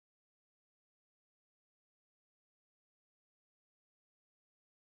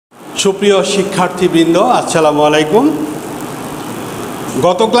সুপ্রিয় শিক্ষার্থীবৃন্দ, আসসালামু আলাইকুম।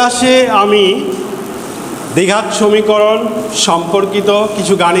 গত ক্লাসে আমি দ্বিঘাত সমীকরণ সম্পর্কিত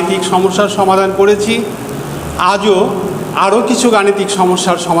কিছু গাণিতিক সমস্যার সমাধান করেছি। আজও আরও কিছু গাণিতিক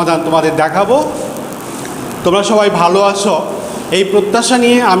সমস্যার সমাধান তোমাদের দেখাবো। তোমরা সবাই ভালো আছো এই প্রত্যাশা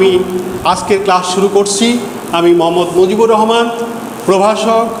নিয়ে আমি আজকের ক্লাস শুরু করছি। আমি মোহাম্মদ মুজিবুর রহমান,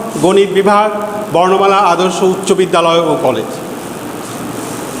 প্রভাষক, গণিত বিভাগ, বর্ণমালা আদর্শ উচ্চ বিদ্যালয় ও কলেজ।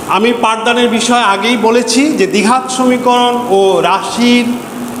 আমি পাঠদানের বিষয় আগেই বলেছি যে দ্বিঘাত সমীকরণ ও রাশির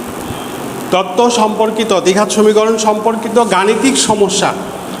তত্ত্ব সম্পর্কিত দ্বিঘাত সমীকরণ সম্পর্কিত গাণিতিক সমস্যা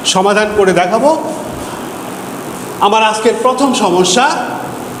সমাধান করে দেখাবো। আমার আজকের প্রথম সমস্যা,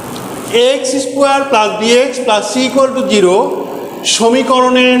 x² + bx + c = 0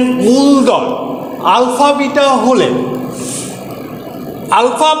 সমীকরণের মূলদল আলফা বিটা হলে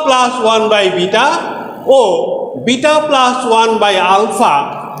আলফা প্লাস 1/β ও বিটা প্লাস 1/α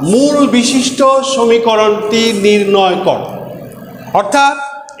মূল বিশিষ্ট সমীকরণটি নির্ণয় কর। অর্থাৎ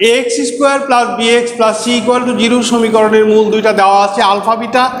x² + bx + c = 0 সমীকরণের মূল দুইটা দেওয়া আছে আলফা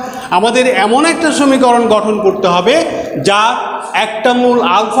বিটা। আমাদের এমন একটা সমীকরণ গঠন করতে হবে যার একটা মূল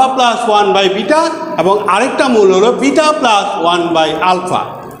আলফা প্লাস 1/β এবং আরেকটা মূল হলো বিটা প্লাস 1/α।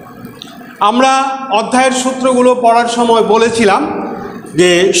 আমরা অধ্যায়ের সূত্রগুলো পড়ার সময় বলেছিলাম যে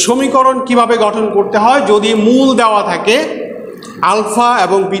সমীকরণ কিভাবে গঠন করতে হয়। যদি মূল দেওয়া থাকে আলফা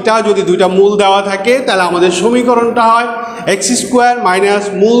এবং বিটা, যদি দুইটা মূল দেওয়া থাকে তাহলে আমাদের সমীকরণটা হয় x²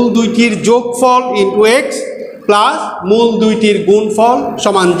 - মূল দুইটির যোগফল ইন্টু x প্লাস মূল দুইটির গুণফল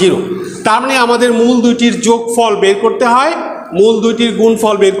সমান 0। তার মানে আমাদের মূল দুইটির যোগফল বের করতে হয়, মূল দুইটির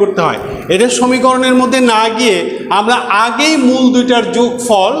গুণফল বের করতে হয়। এটা সমীকরণের মধ্যে না গিয়ে আমরা আগেই মূল দুইটার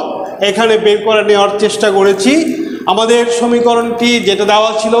যোগফল এখানে বের করে নেওয়ার চেষ্টা করেছি। আমাদের সমীকরণটি যেটা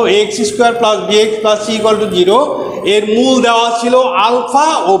দেওয়া ছিল x² + bx + c = 0, এর মূল দেওয়া ছিল আলফা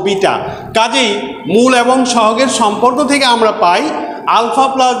ও বিটা। কাজেই মূল এবং সহগের সম্পর্ক থেকে আমরা পাই আলফা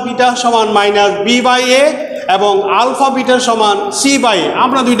প্লাস বিটা সমান -b/a এবং আলফা বিটা সমান c/a।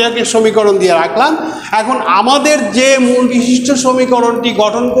 আমরা দুইটাকে সমীকরণ দিয়ে রাখলাম। এখন আমাদের যে মূল বিশিষ্ট সমীকরণটি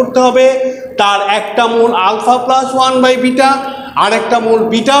গঠন করতে হবে তার একটা মূল আলফা প্লাস 1/β আর একটা মূল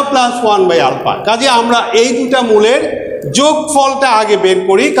বিটা প্লাস 1/α। কাজে আমরা এই দুটা মূলের যোগফলটা আগে বের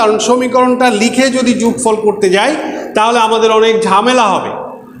করি, কারণ সমীকরণটা লিখে যদি যোগফল করতে যাই তাহলে আমাদের অনেক ঝামেলা হবে।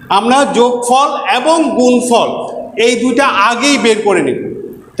 আমরা যোগফল এবং গুণফল এই দুইটা আগেই বের করে নিব।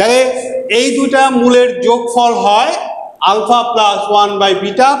 তাহলে এই দুইটা মূলের যোগফল হয় alpha plus 1/β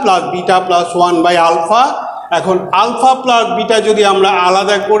plus beta plus 1/α। এখন আলফা প্লাস বিটা যদি আমরা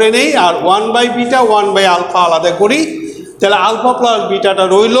আলাদা করে নেই আর 1/β 1/α আলাদা করি তাহলে আলফা প্লাস বিটাটা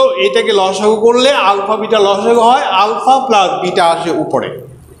রইল। এটাকে লসাগু করলে আলফা বিটা লসাগু হয়, আলফা প্লাস বিটা আসে উপরে।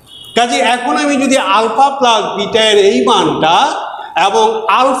 কাজে এখন আমি যদি আলফা প্লাস বিটার এই মানটা এবং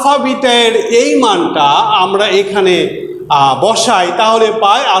আলফা বিটার এই মানটা আমরা এখানে বসাই তাহলে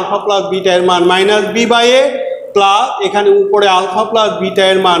পাই আলফা প্লাস বিটার মান -b/a প্লাস এখানে উপরে আলফা প্লাস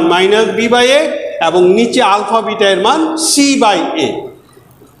বিটার মান -b/a এবং নিচে আলফা বিটার মান c/a।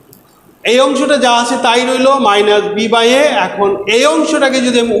 এই অংশটা যা আছে তাই রইল -b/a। এখন এই অংশটাকে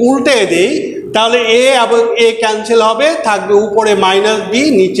যদি আমি উল্টে দিই তাহলে a এবং a ক্যান্সেল হবে, থাকবে উপরে -b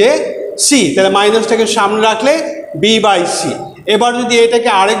নিচে c। তাহলে মাইনাসটাকে সামনে রাখলে b/c। এবার যদি এটাকে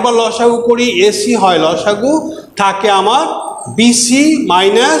আরেকবার লসাগু করি, ac হয় লসাগু, থাকে আমার bc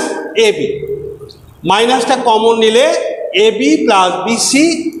 - ab। মাইনাসটা কমন নিলে ab প্লাস bc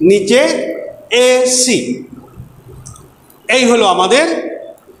নিচে ac। এই হলো আমাদের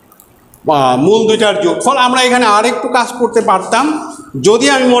মূল দুইটার যোগফল। আমরা এখানে আরেকটু কাজ করতে পারতাম। যদি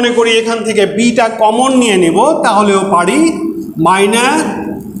আমি মনে করি এখান থেকে বিটা কমন নিয়ে নেব তাহলেও পারি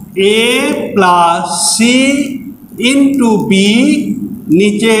 -a plus c into b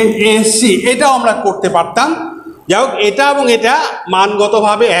নিচে ac। এটাও আমরা করতে পারতাম। যাই হোক, এটা এবং এটা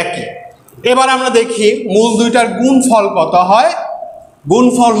মানগতভাবে একই। এবার আমরা দেখি মূল দুইটার গুণফল কত হয়।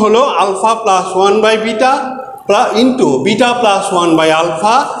 গুণফল হলো alpha plus 1/β into beta plus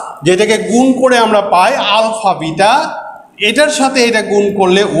 1/α, যেটাকে গুণ করে আমরা পাই আলফা বিটা। এটার সাথে এটা গুণ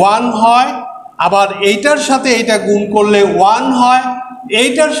করলে 1 হয়, আবার এইটার সাথে এটা গুণ করলে 1 হয়,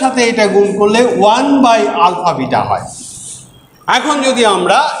 এইটার সাথে এটা গুণ করলে 1/α বিটা হয়। এখন যদি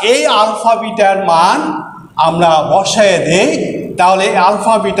আমরা এই আলফা বিটার মান আমরা বসায় দেই তাহলে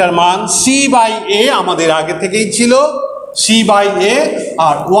আলফা বিটার মান c/a আমাদের আগে থেকেই ছিল c/a,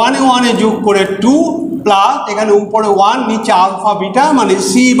 আর 1 এ 1 এ যোগ করে 2 প্লাস এখানে উপরে 1 নিচে আলফা বিটা মানে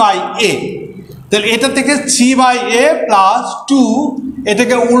c/a। তাহলে এটা থেকে c/a প্লাস 2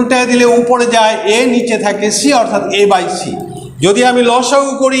 এটাকে উল্টায় দিলে উপরে যায় a, নিচে থাকে c, অর্থাৎ a/c। যদি আমি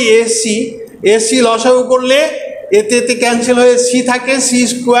লসাগু করি ac লসাগু করলে এতে এতে ক্যান্সেল হয়ে সি থাকে, C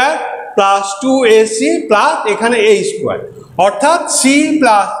square plus 2ac plus এখানে a স্কোয়ার, অর্থাৎ C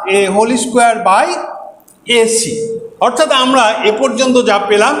plus A whole square by AC. অর্থাৎ আমরা এ পর্যন্ত যা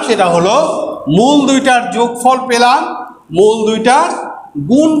পেলাম সেটা হলো মূল দুইটার যোগফল পেলাম, মূল দুইটার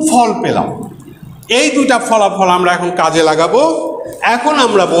গুণফল পেলাম। এই দুইটা ফলাফল আমরা এখন কাজে লাগাবো। এখন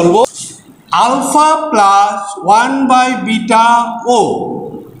আমরা বলবো alpha plus 1 by beta O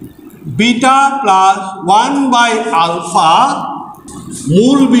beta plus 1 by alpha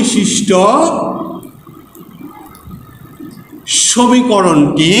মূল বিশিষ্ট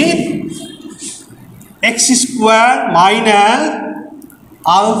সমীকরণটি x square minus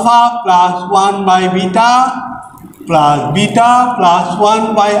alpha plus 1 by beta plus beta plus 1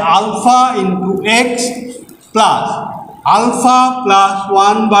 by alpha into x plus alpha plus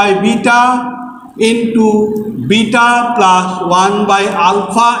 1 by beta into beta plus 1 by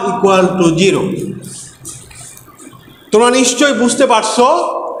alpha equal to 0। তোমরা নিশ্চয়ই বুঝতে পারছো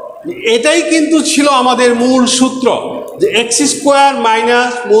এটাই কিন্তু ছিল আমাদের মূল সূত্র, যে এক্স স্কোয়ার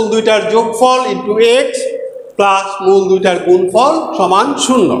মাইনাস মূল দুইটার যোগফল ইন্টু এক্স প্লাস মূল দুইটার গুণফল সমান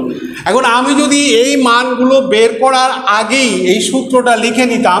 0। এখন আমি যদি এই মানগুলো বের করার আগেই এই সূত্রটা লিখে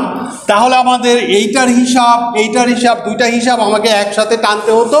নিতাম তাহলে আমাদের এইটার হিসাব দুইটা হিসাব আমাকে একসাথে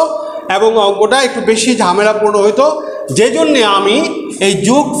টানতে হতো এবং অঙ্কটা একটু বেশি ঝামেলাপূর্ণ হতো। যে জন্যে আমি এই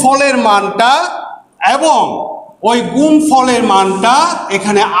যোগফলের মানটা এবং ওই গুণফলের মানটা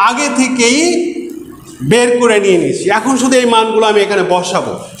এখানে আগে থেকেই বের করে নিয়ে নিয়েছি। এখন শুধু এই মানগুলো আমি এখানে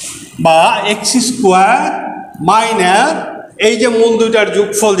বসাবো, বা এক্স স্কোয়ার মাইনাস এই যে মূল দুইটার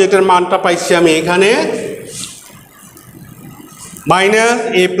যোগফল যেটার মানটা পাইছি আমি এখানে মাইনাস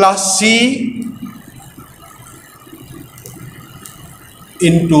এ প্লাস সি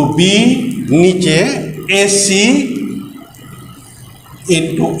ইন্টু বি নিচে এসি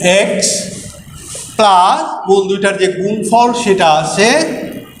ইন্টু এক্স প্লাস মূল দুইটার যে গুণফল সেটা আছে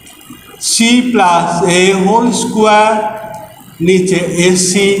সি প্লাস এ হোল স্কোয়ার নিচে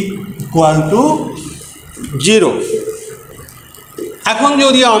এসি ইকুয়াল টু 0। এখন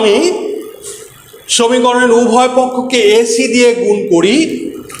যদি আমি সমীকরণের উভয় পক্ষকে এসি দিয়ে গুণ করি,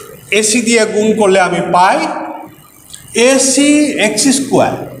 এসি দিয়ে গুণ করলে আমি পাই এসি এক্স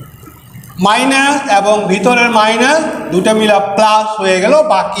স্কোয়ার মাইনাস এবং ভিতরের মাইনাস দুটা মিলা প্লাস হয়ে গেল,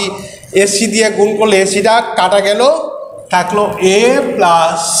 বাকি এসি দিয়ে গুণ করলে এসিটা কাটা গেল, থাকলো এ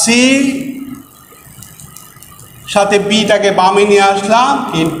প্লাস সি সাথে বিটাকে বামে নিয়ে আসলাম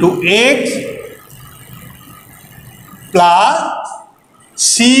into x plus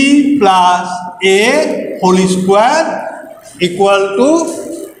C plus A whole square equal to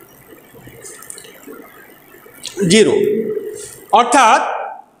 0। অর্থাৎ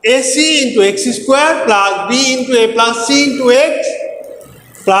AC into x square plus B into A plus C into x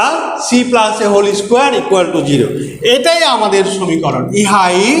plus C plus A whole square equal to 0। এটাই আমাদের সমীকরণ,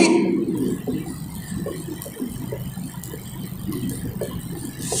 ইহাই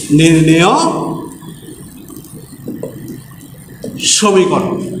নির্ণেয়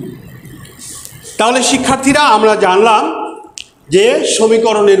সমীকরণ। তাহলে শিক্ষার্থীরা আমরা জানলাম যে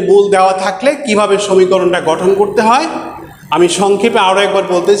সমীকরণের মূল দেওয়া থাকলে কিভাবে সমীকরণটা গঠন করতে হয়। আমি সংক্ষেপে আরও একবার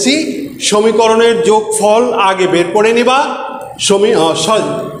বলতেছি, সমীকরণের যোগফল আগে বের করে নিবা,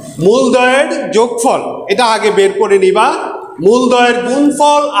 মূলদ্বয়ের যোগফল এটা আগে বের করে নিবা, মূলদ্বয়ের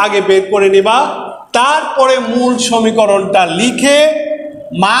গুণফল আগে বের করে নিবা, তারপরে মূল সমীকরণটা লিখে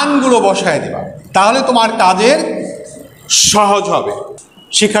মানগুলো বসায় দিবা, তাহলে তোমার কাজের সহজ হবে।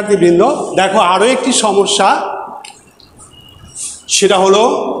 শিক্ষার্থীবৃন্দ দেখো আরও একটি সমস্যা, সেটা হলো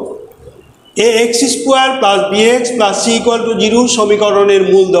এ x square plus B x plus C equal to 0 সমীকরণের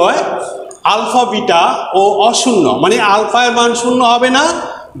মূলদ্বয় আলফা বিটা ও অশূন্য, মানে আলফা এর মান শূন্য হবে না,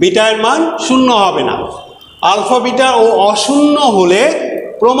 বিটা এর মান শূন্য হবে না। আলফা বিটা ও অশূন্য হলে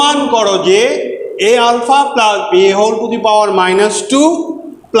প্রমাণ করো যে এ alpha plus B whole to the power -2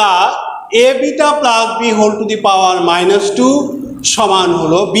 plus A beta plus B whole to the পাওয়ার -2 সমান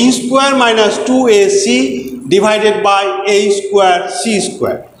হলো B square minus 2ac divided by A square C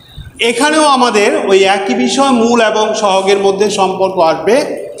square. এখানেও আমাদের ওই একই বিষয় মূল এবং সহগের মধ্যে সম্পর্ক আসবে,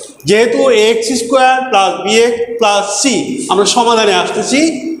 যেহেতু x square plus B x plus C আমরা সমাধানে আসতেছি,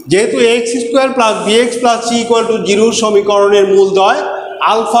 যেহেতু x square plus B x plus C equal to 0 সমীকরণের মূলদ্বয়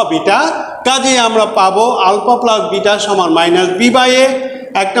আলফা বিটা, কাজেই আমরা পাবো আলফা প্লাস বিটা সমান মাইনাস বি বাই এ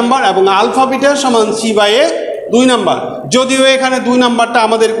 1 নম্বর এবং আলফা বিটা সমান সি বাই এ 2 নম্বর। যদিও এখানে 2 নম্বরটা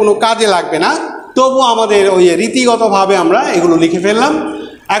আমাদের কোনো কাজে লাগবে না, তবু আমাদের ওই রীতিগতভাবে আমরা এগুলো লিখে ফেললাম।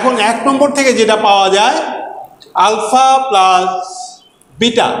 এখন 1 নম্বর থেকে যেটা পাওয়া যায় alpha plus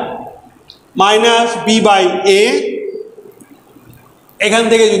beta minus B by এ এখান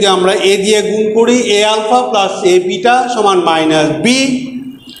থেকে যদি আমরা এ দিয়ে গুণ করি এ আলফা প্লাস এ বিটা সমান মাইনাস বি,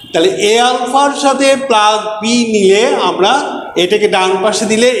 তাহলে এ আলফার সাথে প্লাস বি নিলে আমরা এটাকে ডান পাশে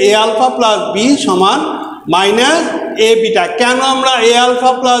দিলে এ আলফা প্লাস বি সমান মাইনাস এ বিটা। কেন আমরা এ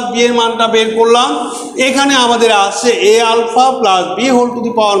আলফা প্লাস বি এর মানটা বের করলাম? এখানে আমাদের আছে এ alpha plus B whole to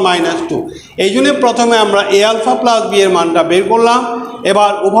the power minus two, এই জন্য প্রথমে আমরা এ আলফা প্লাস বি এর মানটা বের করলাম।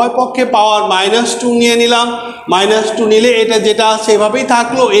 এবার উভয় পক্ষে পাওয়ার মাইনাস টু নিয়ে নিলাম, মাইনাস টু নিলে এটা যেটা আছে এভাবেই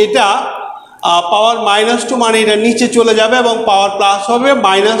থাকলো, এটা পাওয়ার মাইনাস টু মানে এটা নিচে চলে যাবে এবং পাওয়ার প্লাস হবে,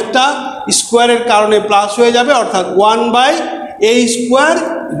 মাইনাসটা স্কোয়ারের কারণে প্লাস হয়ে যাবে, অর্থাৎ 1/a স্কোয়ার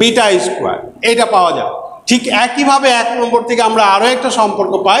বিটা স্কোয়ার এটা পাওয়া যাবে। ঠিক একইভাবে 1 নম্বর থেকে আমরা আরও একটা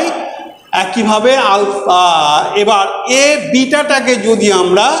সম্পর্ক পাই, একইভাবে এবার এ বিটাটাকে যদি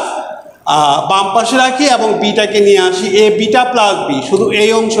আমরা বাম পাশে রাখি এবং বিটাকে নিয়ে আসি এ বিটা প্লাস বি, শুধু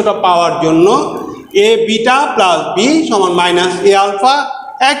এই অংশটা পাওয়ার জন্য এ বিটা প্লাস বি সমান মাইনাস এ আলফা।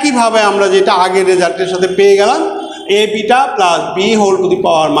 একইভাবে আমরা যেটা আগের রেজাল্টের সাথে পেয়ে গেলাম এ beta plus B whole to the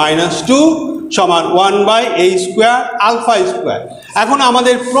power minus two সমান 1/a স্কোয়ার আলফা স্কোয়ার। এখন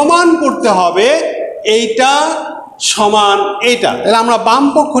আমাদের প্রমাণ করতে হবে এইটা সমান এইটা, তাহলে আমরা বাম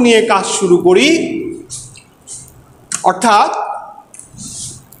পক্ষ নিয়ে কাজ শুরু করি, অর্থাৎ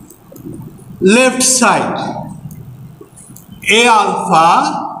left side A alpha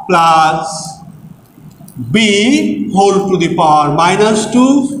plus B whole to the power minus two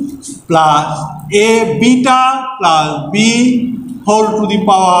plus A beta plus B whole to the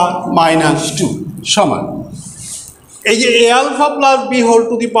power minus two সমান এই যে এ alpha plus B whole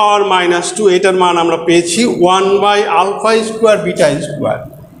to the power minus two, এটার মান আমরা পেয়েছি 1/আলফা square beta square,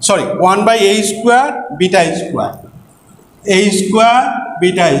 sorry 1/a square beta square, a square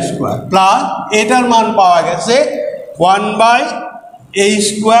beta square plus এটার মান পাওয়া গেছে 1/a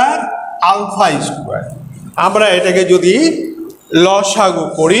স্কোয়ার আলফা স্কোয়ার। আমরা এটাকে যদি লসাগু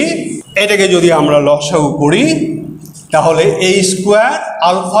করি, এটাকে যদি আমরা লসাগু করি তাহলে a square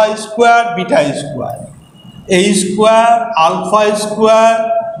alpha square beta square, a square alpha square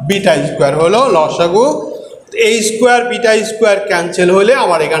beta square হলো লসাগু। a square beta square cancel হলে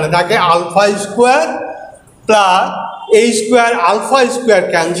আমার এখানে থাকে alpha square plus a square alpha square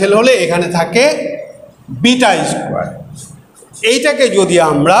cancel হলে এখানে থাকে বিটা স্কোয়ার। এইটাকে যদি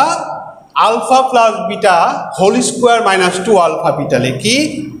আমরা alpha plus beta whole square minus two alpha beta লিখি,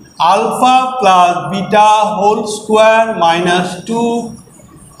 alpha plus beta whole square minus two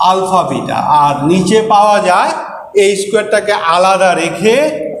alpha beta, আর নিচে পাওয়া যায় এই স্কোয়ারটাকে আলাদা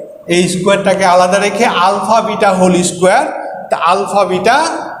রেখে আলফা বিটা হোল স্কোয়ার, তা আলফা বিটা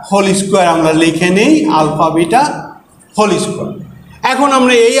হোল স্কোয়ার আমরা লিখে নেই আলফা বিটা হোল স্কোয়ার। এখন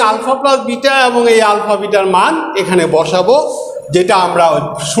আমরা এই আলফা প্লাস বিটা এবং এই আলফা বিটার মান এখানে বসাবো, যেটা আমরা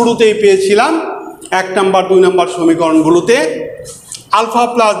শুরুতেই পেয়েছিলাম 1 নম্বর 2 নম্বর সমীকরণগুলোতে। আলফা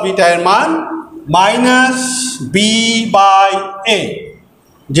প্লাস বিটা এর মান মাইনাস b/a,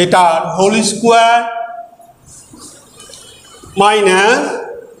 যেটা whole square minus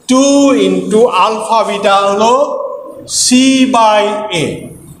 2 into alpha beta হলো c/a,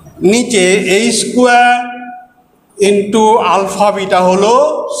 নিচে a square into alpha beta হলো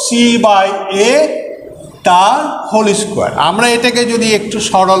c/a তার হোল স্কোয়ার। আমরা এটাকে যদি একটু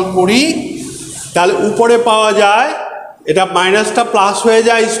সরল করি তাহলে উপরে পাওয়া যায়, এটা মাইনাসটা প্লাস হয়ে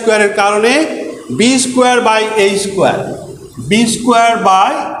যায় স্কোয়ারের কারণে, B square by A square, B square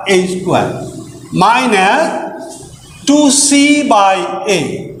by A square minus 2c/a,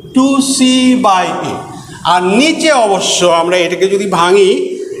 2c/a। আর নিচে অবশ্য আমরা এটাকে যদি ভাঙি,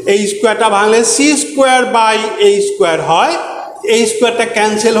 এই স্কোয়ারটা ভাঙলে C square by A square হয়, এই স্কোয়ারটা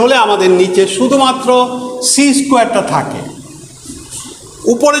ক্যান্সেল হলে আমাদের নিচে শুধুমাত্র সি স্কোয়ারটা থাকে।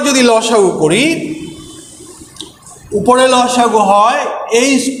 উপরে যদি লসাগু করি, উপরে লসাগু হয় এ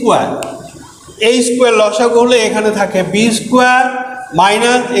স্কোয়ার, এই স্কোয়ার লসাগু হলে এখানে থাকে বি স্কোয়ার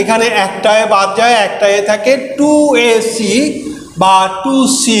মাইনাস এখানে একটায় বাদ যায়, একটায় থাকে 2ac বা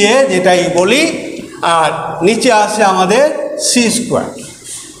 2ca যেটাই বলি, আর নিচে আসে আমাদের সি স্কোয়ার।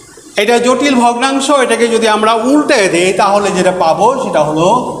 এটা জটিল ভগ্নাংশ, এটাকে যদি আমরা উল্টে দিই তাহলে যেটা পাবো সেটা হলো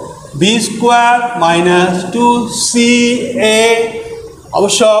বি স্কোয়ার মাইনাস 2ca,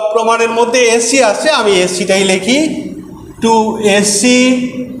 অবশ্য প্রমাণের মধ্যে এসি আছে, আমি এসিটাই লিখি, 2ac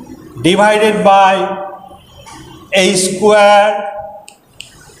divided by a square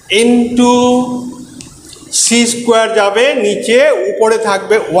into C square যাবে নিচে, উপরে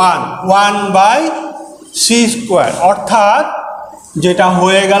থাকবে 1/c স্কোয়ার, অর্থাৎ যেটা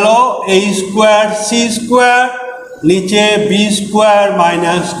হয়ে গেল a স্কোয়ার সি স্কোয়ার নিচে বি স্কোয়ার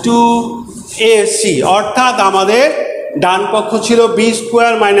মাইনাস 2ac, অর্থাৎ আমাদের ডান পক্ষ ছিল বি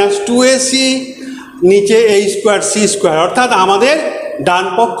স্কোয়ার মাইনাস 2ac নিচে a স্কোয়ার সি স্কোয়ার, অর্থাৎ আমাদের ডান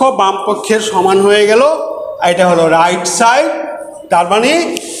পক্ষ বাম পক্ষের সমান হয়ে গেল, এটা হলো রাইট সাইড। তার মানে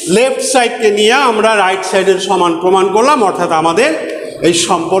লেফট সাইডকে নিয়ে আমরা রাইট সাইডের সমান প্রমাণ করলাম, অর্থাৎ আমাদের এই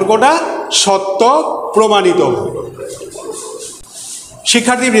সম্পর্কটা সত্য প্রমাণিত।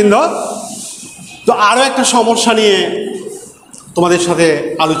 শিক্ষার্থীবৃন্দ, তো আরও একটা সমস্যা নিয়ে তোমাদের সাথে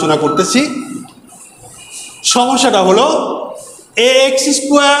আলোচনা করতেছি। সমস্যাটা হলো ax²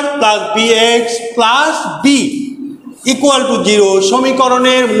 + bx + b = 0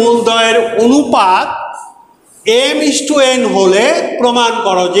 সমীকরণের মূলদ্বয়ের অনুপাত m:n হলে প্রমাণ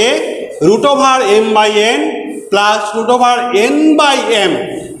করো যে √m/n + √n/m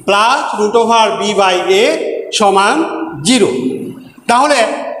 + √b/a = 0। তাহলে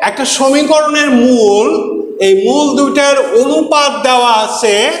একটা সমীকরণের মূল, এই মূল দুইটার অনুপাত দেওয়া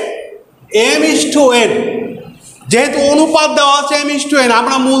আছে m:n। যেহেতু অনুপাত দেওয়া আছে m:n,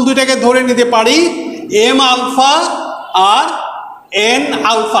 আমরা মূল দুইটাকে ধরে নিতে পারি m⁻ আর n⁻।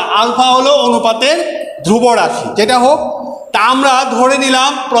 আলফা হলো অনুপাতের ধ্রুব রাশি, যেটা হোক। তা আমরা ধরে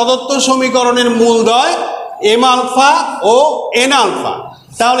নিলাম প্রদত্ত সমীকরণের মূলদ্বয় m⁻ ও n⁻।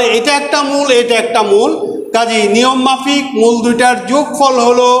 তাহলে এটা একটা মূল, এটা একটা মূল, কাজেই নিয়ম মাফিক মূল দুইটার যোগফল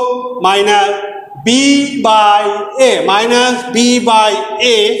হলো -b/a।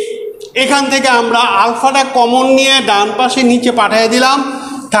 এখান থেকে আমরা আলফাটা কমন নিয়ে ডান পাশে নিচে পাঠিয়ে দিলাম,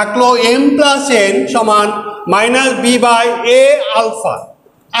 থাকলো m+n সমান -b/a আলফা,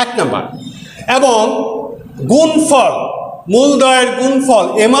 1 নম্বর। এবং গুণফল, মূলদ্বয়ের গুণফল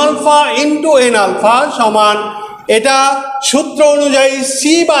m⁻ × n⁻ সমান, এটা সূত্র অনুযায়ী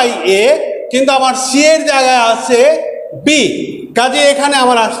c/a, কিন্তু আমার c এর জায়গায় আছে b, কাজে এখানে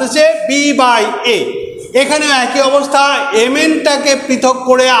আমার আসতেছে b/a। এখানে একই অবস্থা, mn-টাকে পৃথক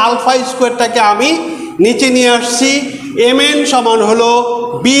করে α² আমি নিচে নিয়ে আসছি, mn সমান হলো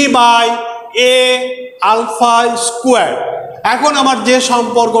b/a α²। এখন আমার যে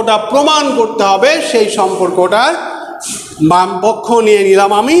সম্পর্কটা প্রমাণ করতে হবে সেই সম্পর্কটার বাম পক্ষ নিয়ে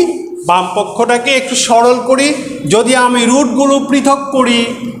নিলাম আমি। বাম পক্ষটাকে একটু সরল করি, যদি আমি রুটগুলো পৃথক করি,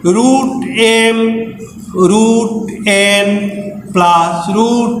 √m √n +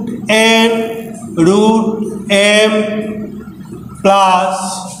 √n √m plus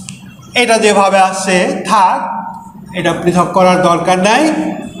এটা যেভাবে আছে থাক, এটা পৃথক করার দরকার নাই।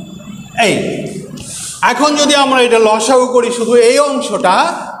 এই এখন যদি আমরা এটা লসাগু করি শুধু এই অংশটা,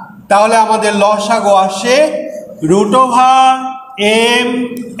 তাহলে আমাদের লসাগু আসে √mn।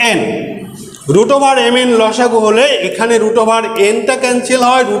 √mn লসাগু হলে এখানে √n-টা ক্যান্সেল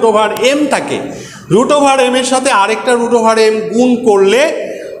হয়, √m থাকে। √m এর সাথে আরেকটা √m গুণ করলে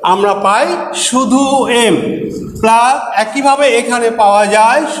আমরা পাই শুধু m, প্লাস একইভাবে এখানে পাওয়া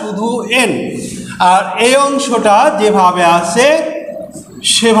যায় শুধু n। আর এই অংশটা যেভাবে আছে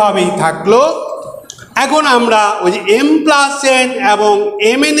সেভাবেই থাকলো। এখন আমরা ওই যে m+n এবং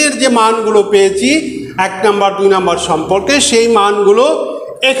mn এর যে মানগুলো পেয়েছি 1 নম্বর 2 নম্বর সম্পর্কে, সেই মানগুলো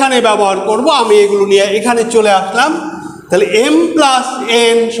এখানে ব্যবহার করব। আমি এগুলো নিয়ে এখানে চলে আসলাম। তাহলে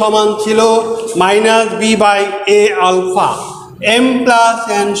m+n সমান ছিল -b/a আলফা,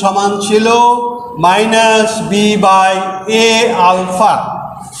 m+n সমান ছিল -b/a আলফা,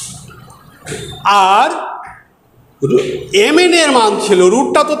 আর mn এর মান ছিল,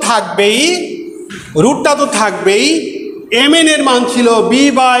 রুটটা তো থাকবেই, mn এর মান ছিল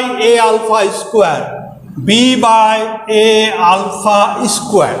b/a α² b/a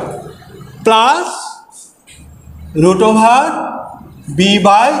α² প্লাস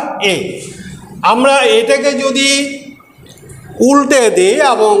 √b/a। আমরা এটাকে যদি উল্টে দিই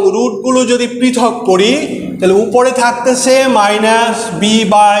এবং রুটগুলো যদি পৃথক করি, তাহলে উপরে থাকতেছে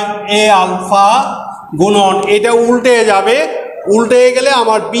 -b/a আলফা গুণন, এটা উল্টে যাবে। উল্টে গেলে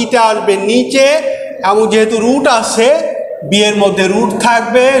আমার বিটা আসবে নিচে, এবং যেহেতু রুট আছে বি এর মধ্যে রুট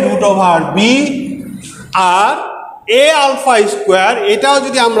থাকবে √b, আর a α², এটাও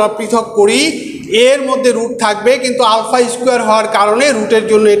যদি আমরা পৃথক করি, এর মধ্যে রুট থাকবে, কিন্তু α² হওয়ার কারণে রুটের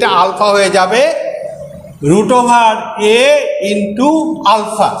জন্য এটা আলফা হয়ে যাবে, √a ×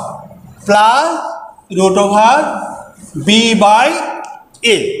 আলফা প্লাস √b/a।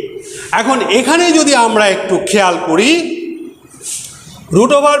 এখন এখানে যদি আমরা একটু খেয়াল করি,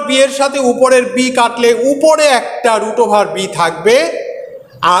 √b এর সাথে উপরের b কাটলে উপরে একটা √b থাকবে,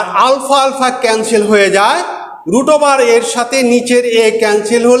 আর আলফা আলফা ক্যান্সেল হয়ে যায়, √a এর সাথে নিচের a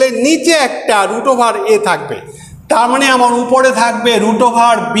ক্যান্সেল হলে নিচে একটা √a থাকবে। তার মানে আমার উপরে থাকবে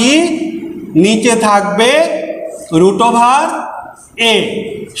 √b, নিচে থাকবে √a।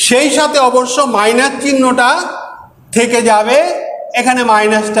 সেই সাথে অবশ্য মাইনাস চিহ্নটা থেকে যাবে, এখানে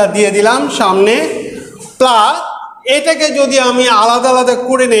মাইনাসটা দিয়ে দিলাম সামনে, প্লাস এটাকে যদি আমি আলাদা আলাদা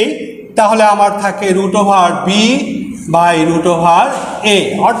করে নেই, তাহলে আমার থাকে √b by root over a,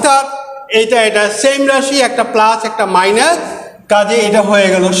 অর্থাৎ এটা সেম রাশি, একটা প্লাস একটা মাইনাস, কাজে এটা হয়ে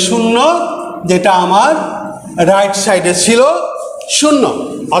গেল 0, যেটা আমার রাইট সাইডে ছিল 0।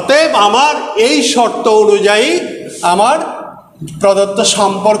 অতএব আমার এই শর্ত অনুযায়ী আমার প্রদত্ত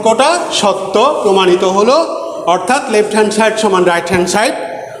সম্পর্কটা সত্য প্রমাণিত হলো, অর্থাৎ লেফট হ্যান্ড সাইড সমান রাইট হ্যান্ড সাইড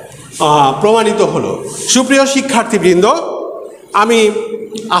প্রমাণিত হলো। সুপ্রিয় শিক্ষার্থীবৃন্দ, আমি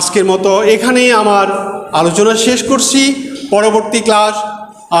আজকের মতো এখানেই আমার আলোচনা শেষ করছি। পরবর্তী ক্লাস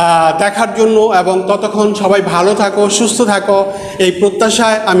দেখার জন্য এবং ততক্ষণ সবাই ভালো থাকো, সুস্থ থাকো, এই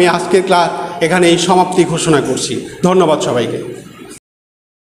প্রত্যাশায় আমি আজকের ক্লাস এখানেই সমাপ্তি ঘোষণা করছি। ধন্যবাদ সবাইকে।